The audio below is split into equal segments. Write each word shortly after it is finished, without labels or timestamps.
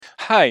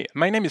Hi,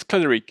 my name is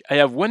Cloderic. I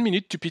have 1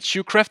 minute to pitch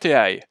you Craft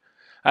AI.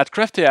 At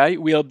Craft AI,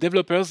 we help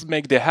developers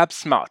make their apps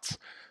smart.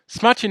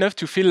 Smart enough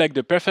to feel like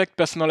the perfect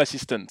personal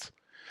assistant.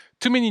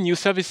 Too many new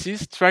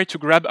services try to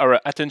grab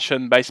our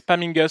attention by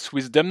spamming us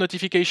with dumb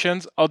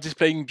notifications or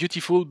displaying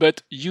beautiful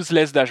but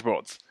useless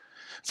dashboards.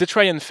 They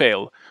try and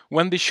fail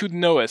when they should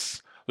know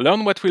us,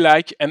 learn what we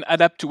like, and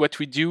adapt to what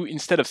we do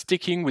instead of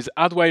sticking with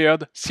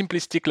hardwired,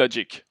 simplistic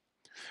logic.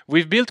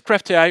 We've built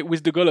Craft AI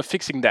with the goal of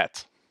fixing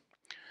that.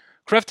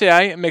 Craft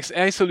AI makes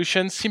AI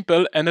solutions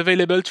simple and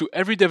available to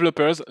every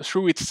developer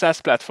through its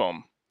SaaS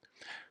platform.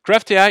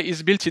 Craft AI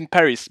is built in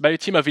Paris by a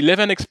team of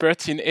 11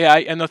 experts in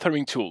AI and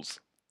authoring tools.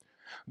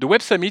 The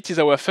Web Summit is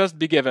our first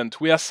big event.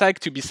 We are psyched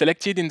to be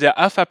selected in their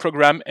alpha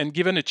program and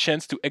given a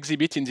chance to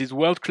exhibit in this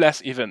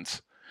world-class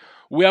event.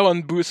 We are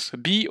on booth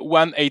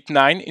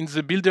B189 in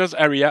the Builders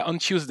area on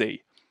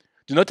Tuesday.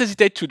 Do not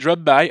hesitate to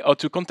drop by or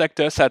to contact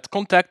us at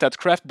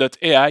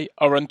contact@craft.ai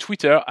or on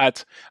Twitter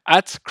at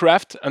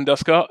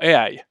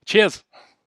craft_AI. Cheers!